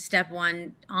do from step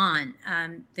one on,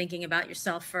 thinking about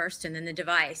yourself first and then the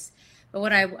device. But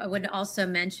what I would also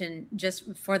mention,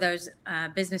 just for those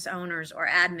business owners or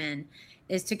admin,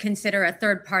 is to consider a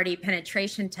third-party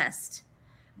penetration test.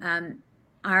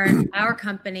 Our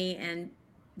company, and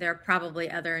there are probably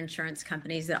other insurance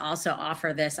companies that also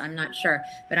offer this, I'm not sure,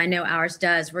 but I know ours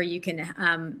does, where you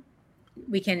can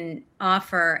we can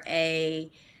offer an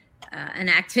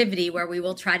activity where we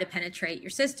will try to penetrate your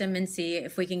system and see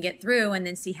if we can get through, and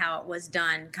then see how it was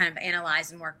done, kind of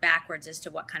analyze and work backwards as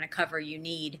to what kind of cover you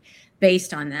need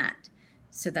based on that.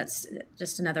 So that's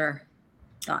just another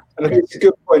thought. And I think it's a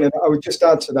good point, and I would just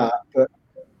add to that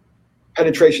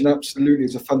penetration absolutely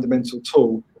is a fundamental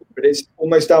tool, but it's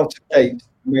almost out of date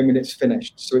the moment it's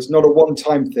finished. So it's not a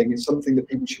one-time thing. It's something that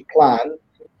people should plan,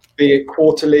 be it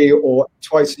quarterly or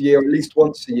twice a year, or at least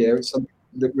once a year. It's something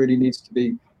that really needs to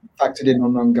be factored in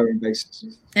on an ongoing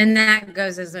basis. And that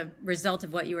goes as a result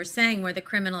of what you were saying, where the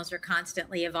criminals are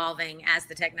constantly evolving as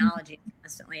the technology is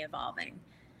constantly evolving.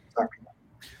 Exactly.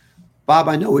 Bob,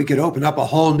 I know we could open up a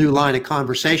whole new line of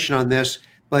conversation on this,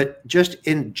 but just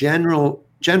in general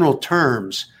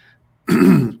terms,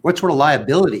 what sort of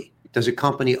liability does a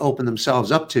company open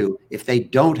themselves up to if they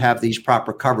don't have these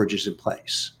proper coverages in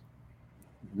place?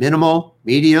 Minimal,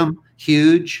 medium,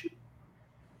 huge?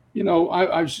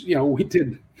 I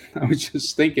was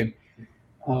just thinking,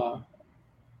 a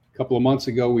couple of months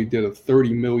ago, we did a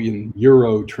 30 million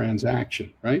euro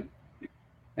transaction, right?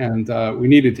 And we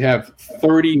needed to have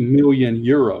 30 million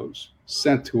euros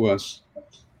sent to us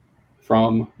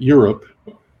from Europe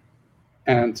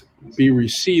and be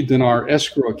received in our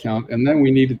escrow account. And then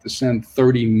we needed to send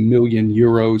 30 million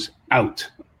euros out,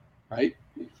 right?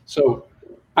 So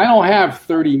I don't have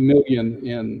 30 million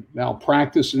in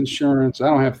malpractice insurance. I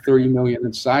don't have 30 million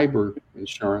in cyber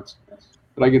insurance.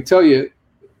 But I can tell you,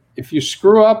 if you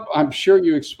screw up, I'm sure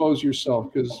you expose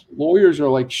yourself, because lawyers are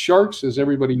like sharks, as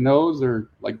everybody knows. They're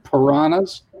like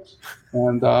piranhas.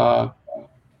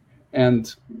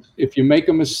 And if you make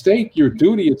a mistake, your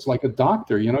duty, it's like a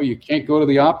doctor. You can't go to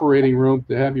the operating room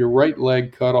to have your right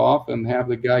leg cut off and have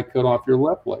the guy cut off your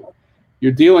left leg.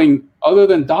 You're dealing, other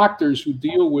than doctors who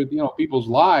deal with, people's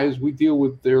lives, we deal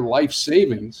with their life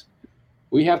savings.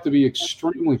 We have to be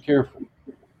extremely careful.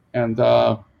 And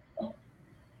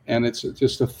it's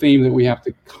just a theme that we have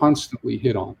to constantly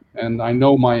hit on. And I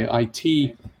know my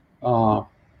IT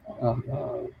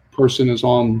person is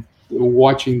on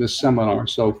watching this seminar.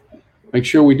 So make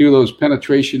sure we do those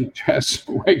penetration tests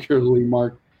regularly,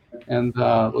 Mark. And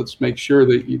let's make sure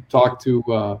that you talk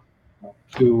to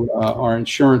our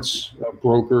insurance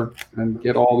broker and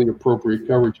get all the appropriate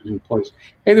coverages in place.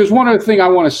 Hey, there's one other thing I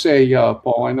want to say,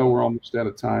 Paul. I know we're almost out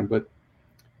of time, but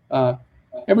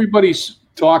everybody's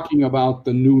talking about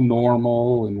the new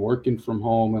normal and working from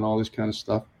home and all this kind of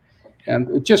stuff. And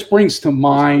it just brings to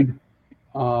mind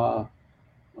the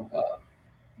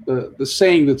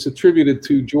saying that's attributed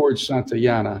to George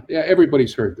Santayana. Yeah,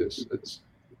 everybody's heard this.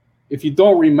 If you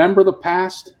don't remember the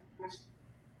past,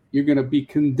 you're going to be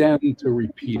condemned to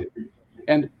repeat it.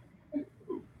 And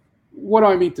what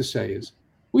I mean to say is,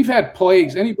 we've had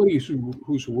plagues. Anybody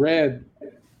who's read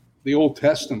the Old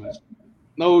Testament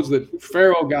knows that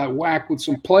Pharaoh got whacked with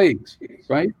some plagues,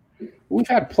 right? We've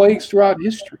had plagues throughout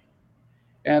history.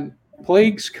 And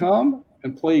plagues come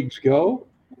and plagues go.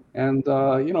 And,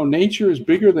 nature is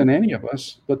bigger than any of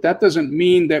us. But that doesn't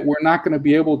mean that we're not going to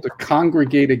be able to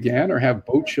congregate again or have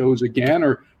boat shows again.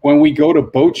 Or when we go to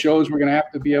boat shows, we're going to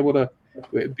have to be able to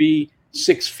be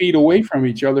 6 feet away from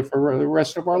each other for the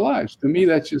rest of our lives. To me,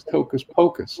 that's just hocus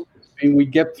pocus. I mean, we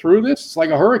get through this. It's like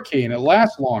a hurricane. It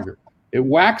lasts longer. It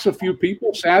whacks a few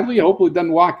people. Sadly, hopefully it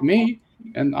doesn't whack me.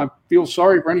 And I feel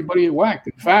sorry for anybody it whacked.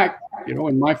 In fact,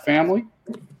 in my family,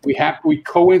 we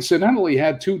coincidentally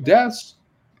had 2 deaths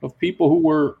of people who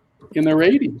were in their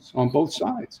 80s on both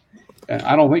sides. And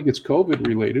I don't think it's COVID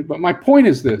related, but my point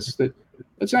is this, that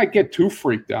let's not get too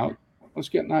freaked out.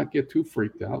 Not get too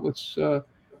freaked out. The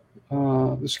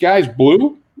sky's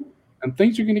blue and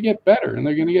things are going to get better, and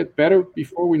they're going to get better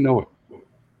before we know it.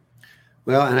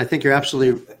 Well, and I think you're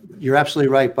absolutely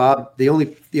right, Bob. The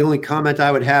only comment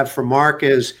I would have for Mark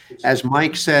is, as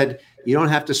Mike said, you don't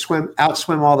have to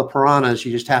outswim all the piranhas.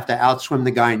 You just have to outswim the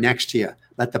guy next to you.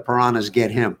 Let the piranhas get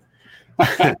him.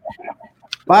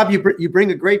 Bob, you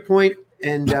bring a great point,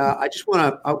 and I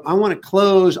want to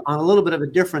close on a little bit of a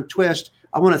different twist.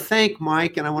 I want to thank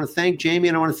Mike, and I want to thank Jamie,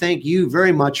 and I want to thank you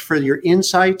very much for your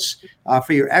insights,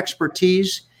 for your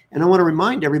expertise, and I want to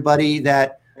remind everybody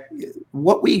that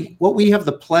what we have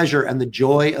the pleasure and the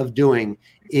joy of doing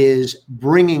is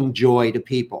bringing joy to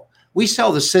people. We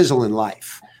sell the sizzle in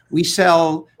life. We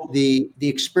sell the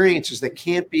experiences that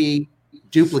can't be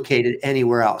duplicated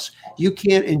anywhere else. You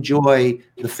can't enjoy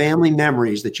the family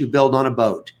memories that you build on a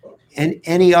boat in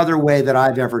any other way that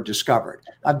I've ever discovered.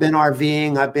 I've been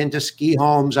RVing, I've been to ski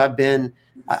homes, I've done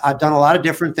a lot of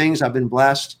different things. I've been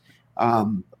blessed.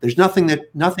 There's nothing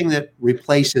that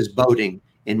replaces boating,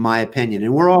 in my opinion.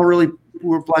 And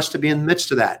we're blessed to be in the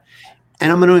midst of that.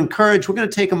 And we're going to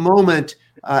take a moment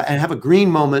and have a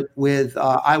green moment with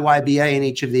IYBA in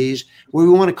each of these, where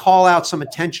we want to call out some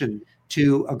attention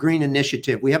to a green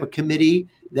initiative. We have a committee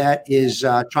that is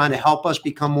trying to help us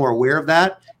become more aware of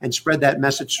that and spread that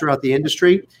message throughout the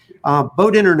industry.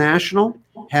 Boat International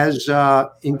has,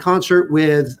 in concert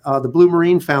with the Blue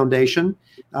Marine Foundation,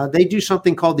 they do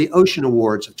something called the Ocean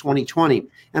Awards of 2020.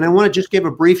 And I want to just give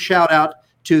a brief shout out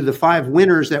to the 5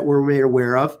 winners that we're made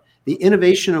aware of. The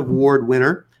Innovation Award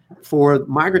winner for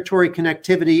migratory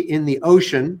connectivity in the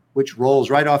ocean, which rolls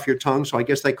right off your tongue. So I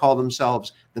guess they call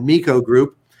themselves the MECO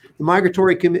Group.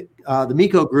 The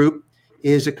MECO Group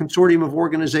is a consortium of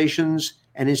organizations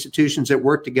and institutions that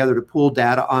work together to pool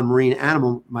data on marine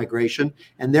animal migration,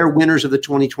 and they're winners of the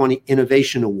 2020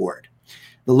 Innovation Award.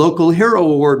 The Local Hero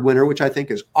Award winner, which I think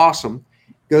is awesome,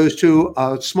 goes to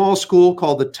a small school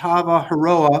called the Tava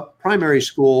Haroa Primary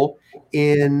School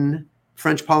in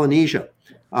French Polynesia.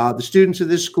 The students of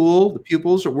this school, the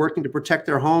pupils, are working to protect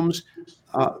their homes,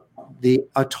 the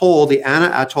Anna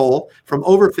Atoll, from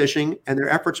overfishing, and their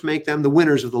efforts make them the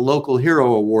winners of the Local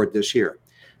Hero Award this year.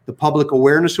 The Public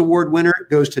Awareness Award winner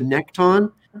goes to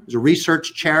Nekton. It's a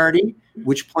research charity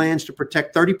which plans to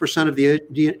protect 30% of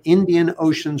the Indian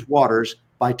Ocean's waters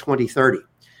by 2030.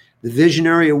 The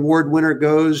Visionary Award winner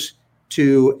goes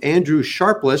to Andrew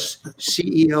Sharpless,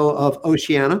 CEO of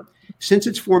Oceana. Since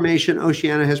its formation,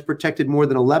 Oceana has protected more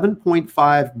than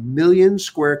 11.5 million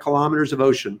square kilometers of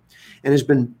ocean and has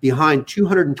been behind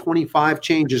 225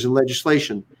 changes in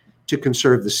legislation to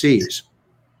conserve the seas.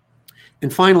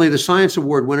 And finally, the Science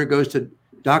Award winner goes to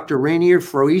Dr. Rainier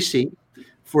Froisi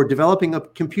for developing a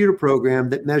computer program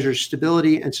that measures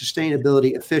stability and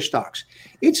sustainability of fish stocks.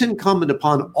 It's incumbent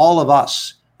upon all of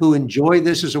us who enjoy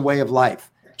this as a way of life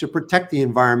to protect the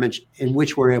environment in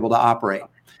which we're able to operate.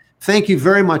 Thank you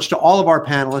very much to all of our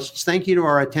panelists. Thank you to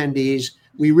our attendees.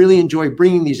 We really enjoy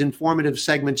bringing these informative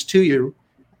segments to you.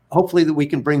 Hopefully that we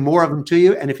can bring more of them to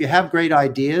you. And if you have great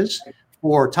ideas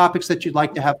for topics that you'd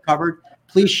like to have covered,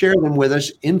 please share them with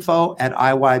us,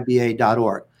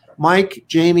 info@iyba.org. Mike,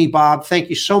 Jamie, Bob, thank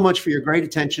you so much for your great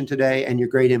attention today and your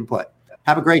great input.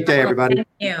 Have a great day, everybody. Thank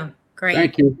you. Great.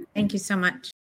 Thank you. Thank you so much.